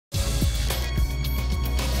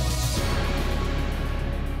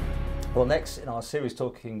Well, next in our series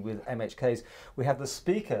talking with MHKs, we have the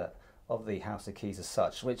Speaker of the House of Keys as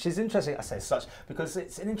such, which is interesting. I say as such because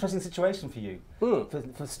it's an interesting situation for you,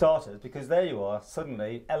 for starters, because there you are,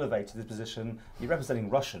 suddenly elevated to this position. You're representing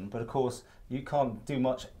Russian, but of course you can't do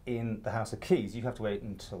much in the House of Keys. You have to wait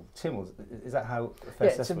until Tynwald. Is that how a fair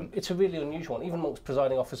assessment? It's a really unusual one. Even amongst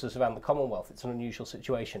presiding officers around the Commonwealth, it's an unusual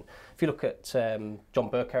situation. If you look at John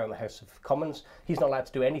Bercow in the House of Commons, he's not allowed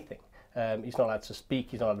to do anything. He's not allowed to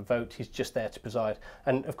speak, he's not allowed to vote, he's just there to preside.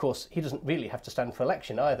 And of course, he doesn't really have to stand for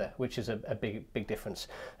election either, which is a big difference.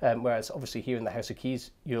 Whereas obviously here in the House of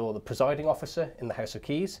Keys, you're the presiding officer in the House of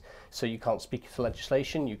Keys, so you can't speak to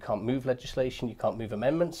legislation, you can't move legislation, you can't move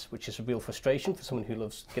amendments, which is a real frustration for someone who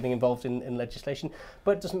loves getting involved in legislation.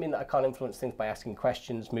 But it doesn't mean that I can't influence things by asking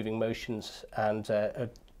questions, moving motions, and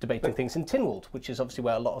debating things in Tynwald, which is obviously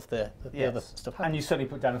where a lot of the other stuff happens. And you certainly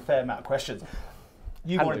put down a fair amount of questions.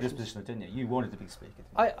 You wanted this position, didn't you? You wanted to be Speaker.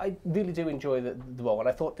 I really do enjoy the role, and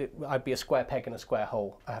I thought that I'd be a square peg in a square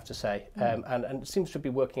hole, I have to say, and it seems to be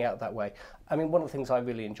working out that way. I mean, one of the things I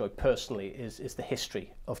really enjoy personally is the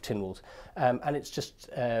history of Tynwald, and it's just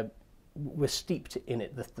we're steeped in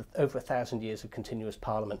it, over 1,000 years of continuous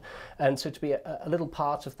Parliament, and so to be a little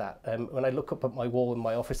part of that, when I look up at my wall in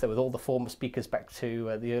my office there with all the former speakers back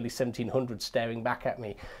to the early 1700s staring back at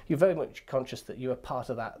me, you're very much conscious that you're part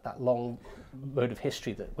of that long road of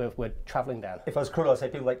history that we're travelling down. If I was cruel, I'd say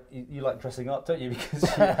people like you like dressing up, don't you? Because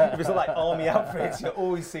it's not like army outfits. You're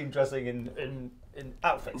always seen dressing in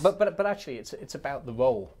outfits. But actually, it's about the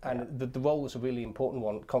role, and the role is a really important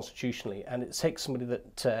one constitutionally, and it takes somebody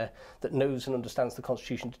that knows and understands the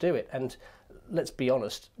Constitution to do it. And let's be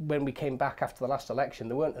honest, when we came back after the last election,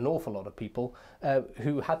 there weren't an awful lot of people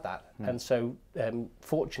who had that, and so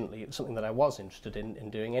fortunately, it was something that I was interested in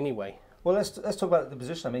doing anyway. Well, let's talk about the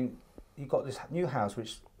position. I mean, you've got this new House,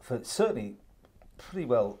 which for certainly pretty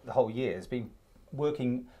well the whole year has been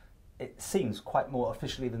working. It seems quite more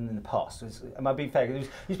officially than in the past. Am I being fair? There used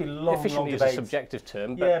to be long debates. Officially is a subjective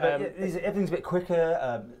term. But, yeah, but everything's a bit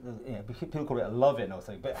quicker. You know, people call it a love-in or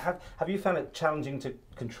something. But have you found it challenging to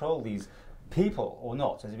control these people or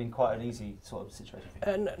not? Has it been quite an easy sort of situation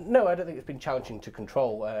for you? No, I don't think it's been challenging to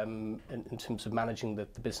control in terms of managing the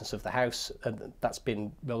business of the House. That's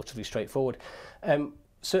been relatively straightforward.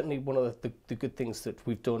 Certainly one of the good things that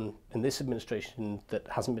we've done in this administration that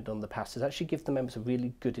hasn't been done in the past is actually give the members a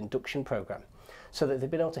really good induction programme so that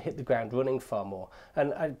they've been able to hit the ground running far more.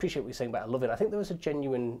 And I appreciate what you're saying about loving. I think there was a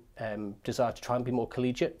genuine desire to try and be more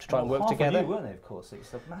collegiate, to try and work together. Half of you, weren't they, of course?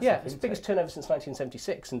 It's a massive it's the biggest turnover since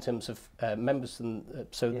 1976 in terms of members, and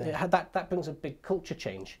so that brings a big culture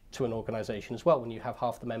change to an organisation as well when you have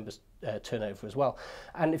half the members turnover as well.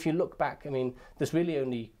 And if you look back, I mean, there's really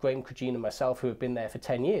only Graham Cregeen and myself who have been there for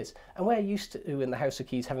 10 years, and we're used to in the House of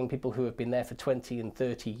Keys having people who have been there for 20 and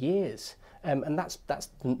 30 years. And that's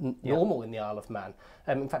normal in the Isle of Man.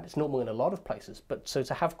 In fact, it's normal in a lot of places. But so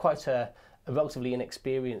to have quite a relatively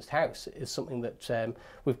inexperienced house is something that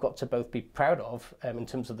we've got to both be proud of in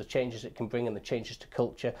terms of the changes it can bring and the changes to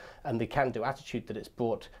culture and the can-do attitude that it's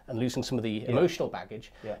brought and losing some of the emotional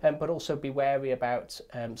baggage, but also be wary about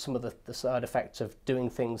some of the side effects of doing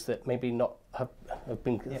things that maybe not have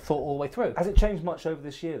been thought all the way through. Has it changed much over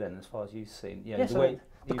this year then, as far as you've seen? Yeah, yes,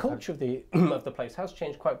 the culture of the place has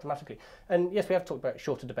changed quite dramatically. And yes, we have talked about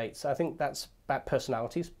shorter debates. I think that's about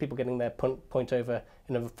personalities, people getting their point over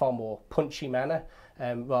in a far more punchy manner,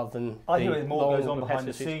 rather than I think more goes on behind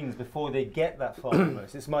the scenes before they get that far.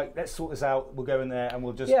 Almost, it's like, let's sort this out. We'll go in there and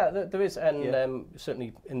we'll just there is, and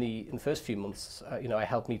certainly in the first few months, you know, I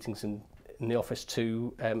held meetings in the office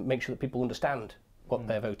to make sure that people understand what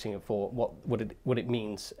they're voting for, what it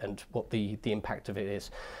means, and what the impact of it is.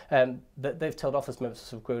 That they've told office members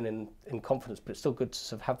have grown in confidence, but it's still good to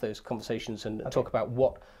sort of have those conversations and talk about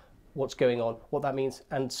what's going on, what that means,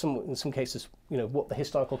 and in some cases, you know, what the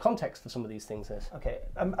historical context for some of these things is. Okay,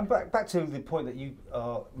 and back to the point that you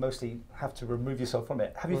mostly have to remove yourself from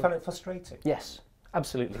it. Have you found it frustrating? Yes.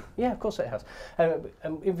 Absolutely, yeah, of course it has.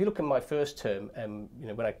 If you look at my first term, you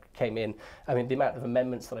know, when I came in, I mean, the amount of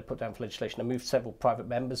amendments that I put down for legislation, I moved several private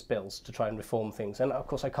members' bills to try and reform things, and of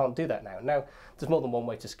course I can't do that now. Now, there's more than one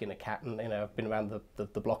way to skin a cat, and you know, I've been around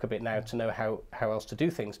the block a bit now to know how else to do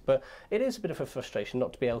things, but it is a bit of a frustration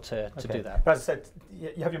not to be able to do that. But as I said,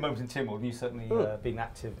 you have your moments in Tynwald, and you've certainly been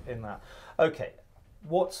active in that. Okay.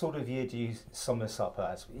 What sort of year do you sum this up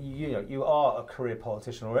as? You know, you are a career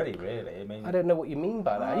politician already, really. I mean, I don't know what you mean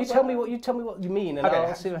by that. You tell me what you mean, and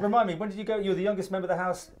I'll see. Remind me, when did you go? You're the youngest member of the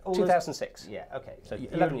House. 2006. Yeah. Okay. So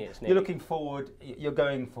 11 years. You're looking forward. You're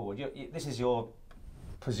going forward. This is your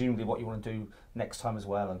presumably what you want to do next time as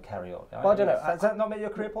well and carry on. Well, I don't know. Does that not make you a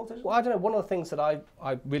career politician? Well, I don't know. One of the things that I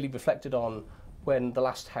really reflected on when the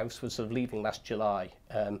last House was sort of leaving last July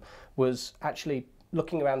was actually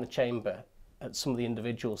looking around the chamber at some of the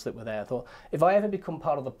individuals that were there. I thought, if I ever become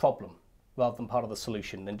part of the problem rather than part of the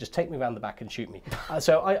solution, then just take me around the back and shoot me.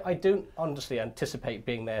 So I don't honestly anticipate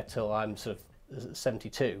being there till I'm sort of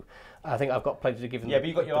 72. I think I've got plenty to give them. Yeah, but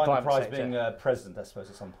you've got your eye on the prize being president, I suppose,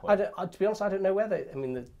 at some point. To be honest, I don't know whether. I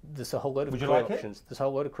mean, there's a whole load of career options. There's a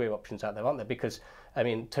whole load of career options out there, aren't there? Because, I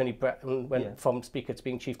mean, Tony Bretton went from Speaker to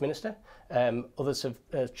being Chief Minister. Others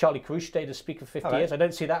have, Charlie Carouche stayed as Speaker for 50 years. I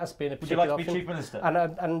don't see that as being a particular option. Would you like to be Chief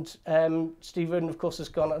Minister? And Steve Roden, of course, has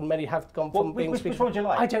gone, and many have gone from being Speaker. Which one would you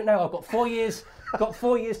like? I don't know. I've got 4 years. Got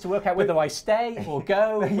 4 years to work out whether I stay or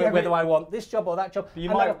go, whether I want this job or that job. But you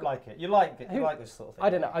might like it. You like this sort of thing. I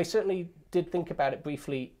don't know. I certainly did think about it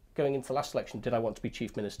briefly going into the last election. Did I want to be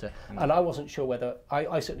Chief Minister? And I wasn't sure whether.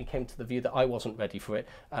 I certainly came to the view that I wasn't ready for it,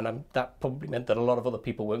 and that probably meant that a lot of other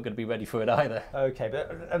people weren't going to be ready for it either. Okay,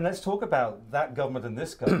 and let's talk about that government and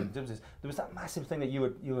this government. There was that massive thing that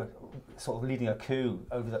you were sort of leading a coup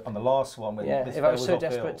on the last one. When if I was so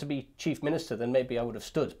desperate to be Chief Minister, then maybe I would have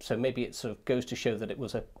stood. So maybe it sort of goes to show that it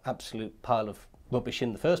was an absolute pile of rubbish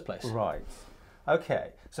in the first place. Right. Okay,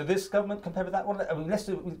 so this government compared with that one, I mean, let's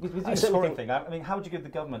do with the scoring thing. I mean, how would you give the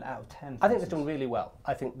government out of 10? I think they've done really well.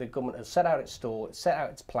 I think the government has set out its stall, set out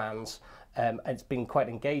its plans, and it's been quite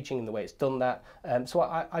engaging in the way it's done that. So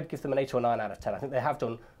I'd give them an 8 or 9 out of 10. I think they have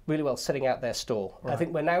done really well setting out their stall. Right. I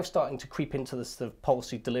think we're now starting to creep into the sort of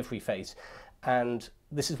policy delivery phase. And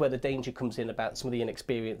this is where the danger comes in about some of the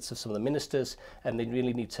inexperience of some of the ministers, and they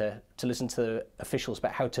really need to listen to officials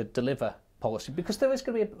about how to deliver policy, because there is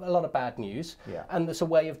going to be a lot of bad news, and there's a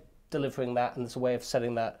way of delivering that, and there's a way of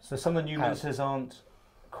setting that. So some of the new ministers aren't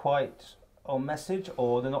quite on message,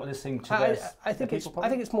 or they're not listening to their I think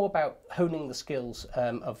it's more about honing the skills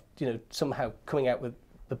of somehow coming out with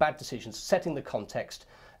the bad decisions, setting the context,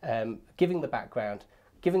 giving the background,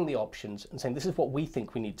 giving the options, and saying this is what we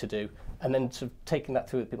think we need to do, and then sort of taking that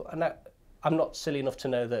through with people. And that, I'm not silly enough to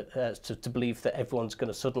know that to believe that everyone's going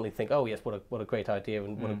to suddenly think, oh yes, what a great idea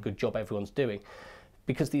and what a good job everyone's doing,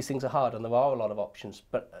 because these things are hard and there are a lot of options.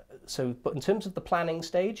 But in terms of the planning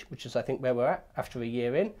stage, which is I think where we're at after a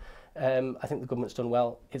year in, I think the government's done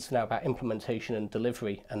well. It's now about implementation and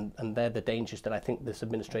delivery, and they're the dangers that I think this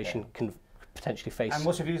administration can potentially face. And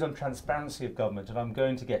what's your views on transparency of government? And I'm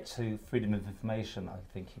going to get to freedom of information. I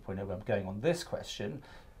think you probably know where I'm going on this question.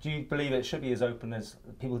 Do you believe it should be as open as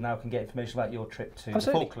people now can get information about your trip to the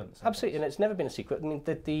Falklands? Absolutely, and it's never been a secret. I mean,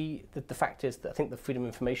 the fact is that I think the freedom of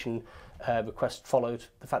information request followed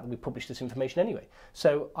the fact that we published this information anyway.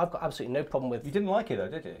 So I've got absolutely no problem with. You didn't like it though,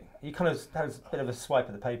 did you? You kind of had a bit of a swipe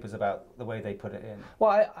at the papers about the way they put it in.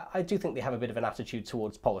 Well, I do think they have a bit of an attitude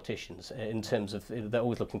towards politicians in terms of they're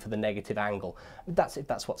always looking for the negative angle. If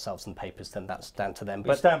that's what sells them papers, then that's down to them.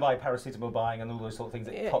 But stand by paracetamol buying and all those sort of things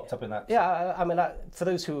that popped up in that. Yeah, I mean, for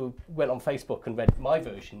those who went on Facebook and read my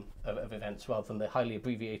version of events rather than the highly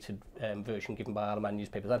abbreviated version given by Isle of Man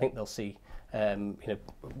newspapers, I think they'll see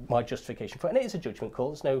my justification for it. And it is a judgment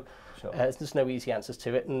call. There's no easy answers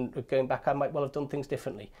to it. And going back, I might well have done things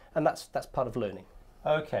differently. And that's part of learning.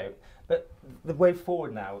 Okay, but the way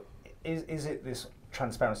forward now, is it this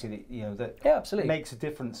transparency that absolutely makes a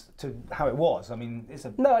difference to how it was? I mean,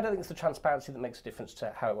 no, I don't think it's the transparency that makes a difference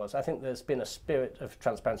to how it was. I think there's been a spirit of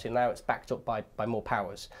transparency, and now it's backed up by more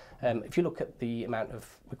powers. If you look at the amount of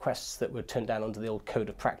requests that were turned down under the old code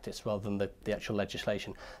of practice rather than the actual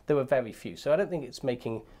legislation, there were very few. So I don't think it's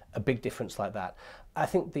making a big difference like that. I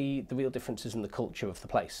think the real difference is in the culture of the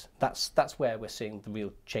place. That's where we're seeing the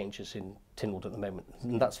real changes in Tynwald at the moment,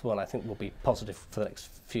 and that's one I think will be positive for the next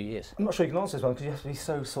few years. I'm not sure you can answer this one because you have to be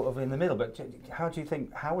so sort of in the middle, but how do you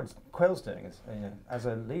think Howard Quayle's doing as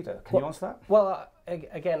a leader? Can you answer that? Well,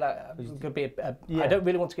 again, I don't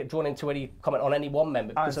really want to get drawn into any comment on any one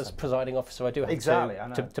member, because as presiding officer I do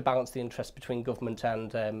have to balance the interest between government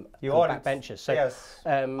and backbenchers. So, yes,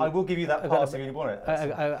 I will give you that pass if you want it.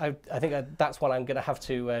 I think that's one I'm going to have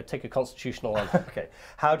to take a constitutional on. Okay.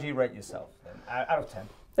 How do you rate yourself then, out of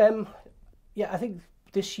 10? I think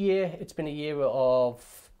this year it's been a year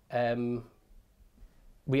of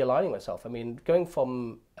realigning myself. I mean, going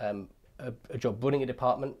from a job running a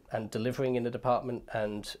department and delivering in a department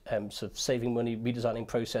and sort of saving money, redesigning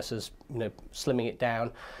processes, slimming it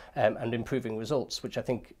down and improving results, which I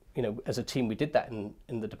think, as a team we did that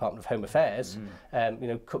in the Department of Home Affairs,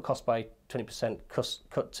 cut costs by 20%,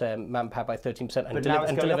 cut manpower by 13%,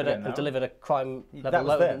 and delivered a crime level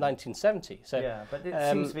lower than 1970. So, yeah, but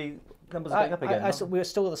it seems to be numbers are going up again. We're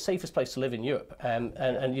still the safest place to live in Europe,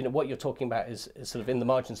 and you know what you're talking about is sort of in the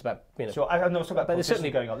margins about, you know. Sure, I know it's about but it's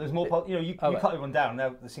certainly going up. There's more, you know, you cut everyone down now.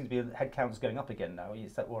 There seems to be headcounts going up again now.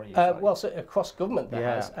 Is that worrying? Well, so across government there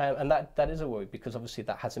has, and that is a worry, because obviously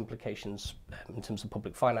that has implications in terms of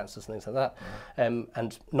public finances and things like that.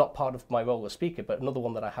 And not part of my role as Speaker, but another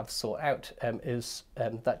one that I have sought out is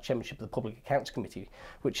that chairmanship of the Public Accounts Committee,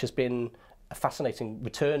 which has been a fascinating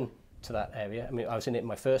return to that area. I mean, I was in it in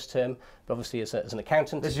my first term, but obviously as an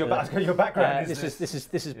accountant, this is your background. This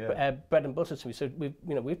is bread and butter to me. So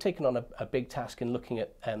we've taken on a big task in looking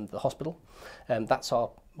at the hospital, and that's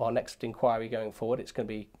our next inquiry going forward. It's going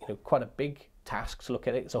to be, you know, quite a big task to look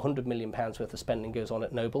at it. It's £100 million worth of spending goes on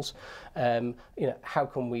at Nobles. You know, how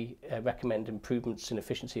can we recommend improvements in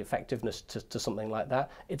efficiency, effectiveness to something like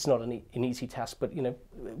that? It's not an easy task, but you know,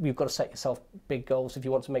 you've got to set yourself big goals if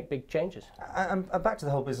you want to make big changes. And back to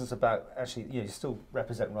the whole business about actually, you know, you still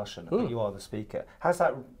represent Russian, but you are the Speaker. Has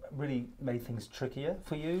that really made things trickier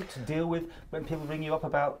for you to deal with when people ring you up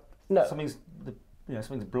about something's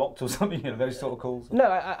blocked or something, you know, those sort of calls? No,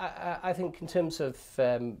 I think in terms of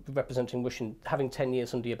representing Russian, having 10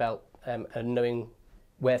 years under your belt and knowing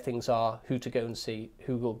where things are, who to go and see,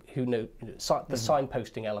 who know the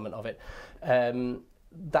signposting element of it,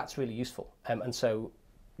 that's really useful. And so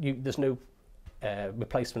there's no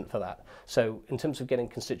replacement for that. So in terms of getting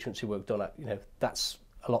constituency work done, you know, that's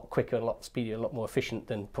a lot quicker, a lot speedier, a lot more efficient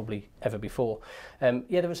than probably ever before.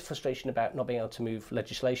 Yeah, there was frustration about not being able to move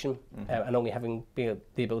legislation and only having the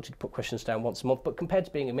ability to put questions down once a month. But compared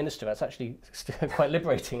to being a minister, that's actually quite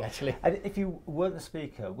liberating, actually. And if you weren't the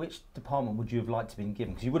Speaker, which department would you have liked to have been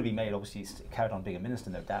given? Because you would have been made, obviously, carried on being a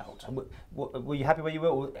minister, no doubt. Were you happy where you were,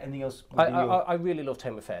 or anything else? I really loved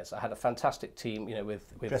Home Affairs. I had a fantastic team, you know,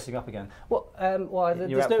 with dressing up again. Well,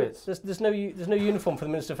 there's no uniform for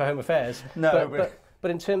the Minister for Home Affairs. No, but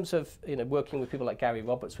in terms of, you know, working with people like Gary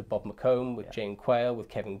Roberts, with Bob McComb, with Jane Quayle, with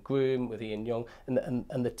Kevin Groom, with Ian Young,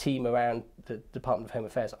 and the team around the Department of Home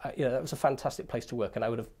Affairs, you know, that was a fantastic place to work, and I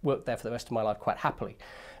would have worked there for the rest of my life quite happily.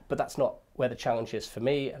 But that's not where the challenge is for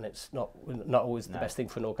me, and it's not always the best thing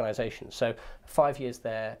for an organisation. So 5 years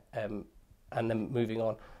there, and then moving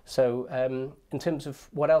on. So in terms of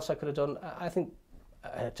what else I could have done, I think,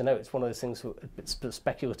 I don't know, it's one of those things, it's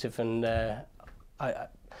speculative, and I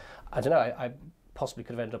don't know, I possibly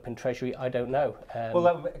could have ended up in Treasury, I don't know. Well,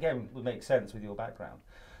 that again would make sense with your background.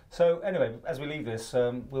 So anyway, as we leave this,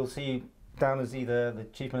 we'll see you down as either the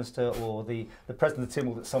Chief Minister or the President of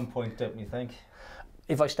Tynwald at some point, don't you think?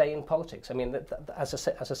 If I stay in politics, I mean, as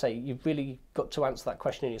I say, you've really got to answer that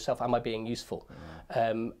question in yourself, am I being useful?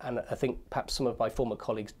 And I think perhaps some of my former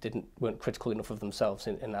colleagues weren't critical enough of themselves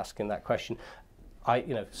in asking that question.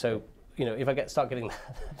 You know, if I start getting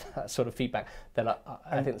that sort of feedback, then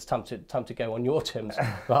I think it's time to go on your terms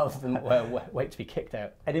rather than wait to be kicked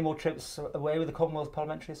out. Any more trips away with the Commonwealth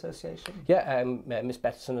Parliamentary Association? Yeah, Miss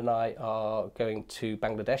Betterson and I are going to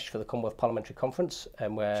Bangladesh for the Commonwealth Parliamentary Conference,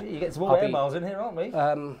 where you get some more air miles in here, aren't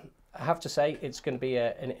we? I have to say it's going to be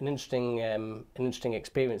an interesting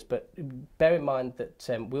experience, but bear in mind that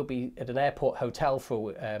we'll be at an airport hotel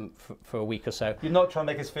for a week or so. You're not trying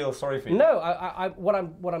to make us feel sorry for you. No, what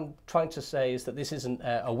I'm trying to say is that this isn't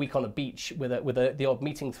a week on a beach with the odd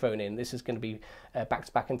meeting thrown in. This is going to be back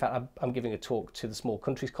to back. In fact, I'm giving a talk to the Small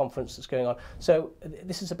Countries Conference that's going on. So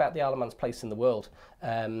this is about the Isle of Man's place in the world.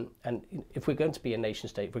 And if we're going to be a nation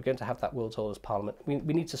state, if we're going to have that world's oldest parliament,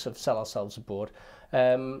 we need to sort of sell ourselves abroad.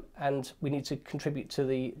 And we need to contribute to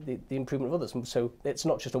the improvement of others. And so it's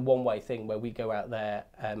not just a one-way thing where we go out there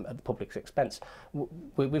at the public's expense.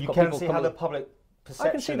 We've got people see how the public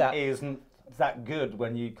perception isn't that good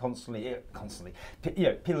when you constantly, you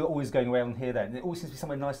know, people are always going around here there, and it always seems to be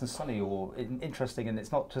somewhere nice and sunny or interesting, and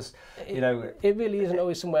it's not just, you know, it really isn't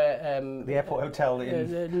always somewhere the airport hotel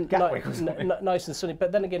in Gatwick or something. Nice and sunny.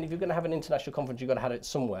 But then again, if you're going to have an international conference, you've got to have it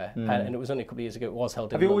somewhere, and it was only a couple of years ago it was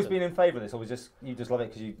held in Have you always London. been in favour of this, or was you just love it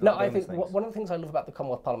because you? No, I think one of the things I love about the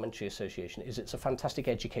Commonwealth Parliamentary Association is it's a fantastic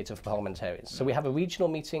educator for parliamentarians. So we have a regional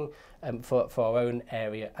meeting for our own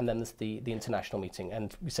area, and then there's the international meeting,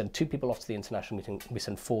 and we send 2 people off to the international meeting. We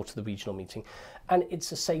send 4 to the regional meeting, and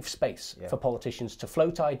it's a safe space for politicians to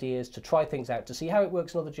float ideas, to try things out, to see how it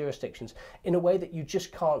works in other jurisdictions in a way that you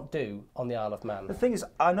just can't do on the Isle of Man. The thing is,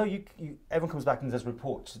 I know everyone comes back and does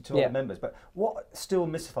reports to other members, but what still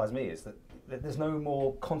mystifies me is that there's no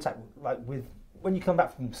more contact, like with when you come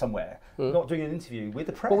back from somewhere, not doing an interview with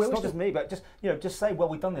the press, not just me, but just say, well,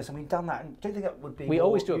 we've done this and we've done that. And do you think that would be? We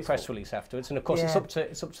always do a press release afterwards, and of course it's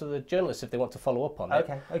up to the journalists if they want to follow up on it.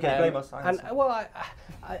 Okay, blame us.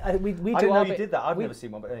 We do. I didn't know you did that. I've never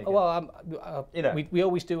seen one, but there you go. We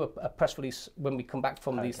always do a press release when we come back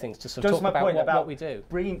from these things to sort of talk about what we do.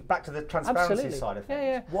 Bringing back to the transparency side of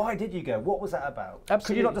things. Why did you go? What was that about? Absolutely.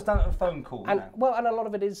 Could you not just done it on a phone call? And a lot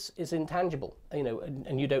of it is intangible,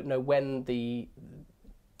 and you don't know when the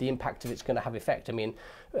impact of it's going to have effect. I mean,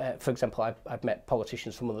 for example, I've met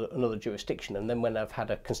politicians from another jurisdiction, and then when I've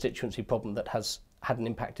had a constituency problem that has had an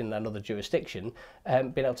impact in another jurisdiction,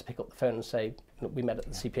 being able to pick up the phone and say, look, we met at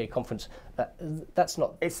the CPA conference. That's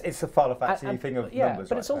not. It's a file of facts thing of numbers.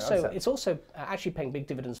 But it's also actually paying big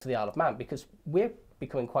dividends for the Isle of Man, because we're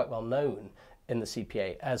becoming quite well known in the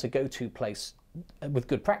CPA as a go-to place with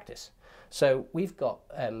good practice. So we've got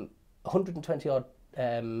 120 odd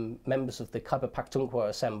members of the Khyber Pakhtunkhwa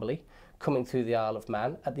Assembly coming through the Isle of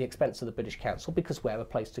Man at the expense of the British Council, because we're a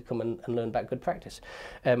place to come and learn about good practice.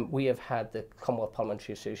 We have had the Commonwealth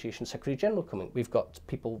Parliamentary Association Secretary General coming. We've got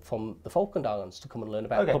people from the Falkland Islands to come and learn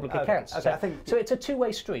about public accounts. So it's a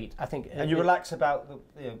two-way street, I think. And you relax about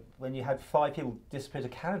when you had 5 people disappear to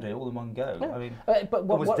Canada all in one go. Yeah. I mean, but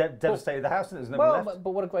what devastated the house, and there's nobody left.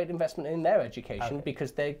 But what a great investment in their education,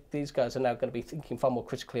 because these guys are now going to be thinking far more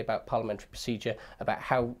critically about parliamentary procedure, about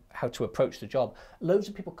how to approach the job. Loads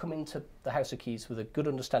of people come into the House of Keys with a good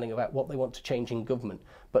understanding about what they want to change in government,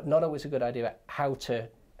 but not always a good idea about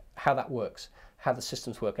how that works, how the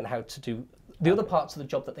systems work, and how to do the other parts of the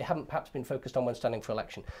job that they haven't perhaps been focused on when standing for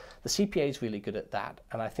election. The CPA is really good at that,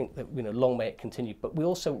 and I think that long may it continue. But we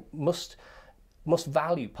also must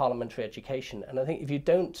value parliamentary education, and I think if you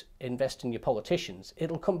don't invest in your politicians,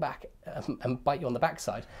 it'll come back and bite you on the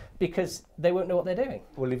backside, because they won't know what they're doing.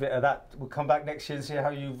 We'll leave it at that. We'll come back next year and see how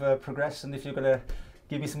you've progressed, and if you're going to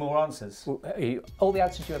give me some more answers. All the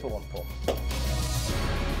answers you ever want, Paul.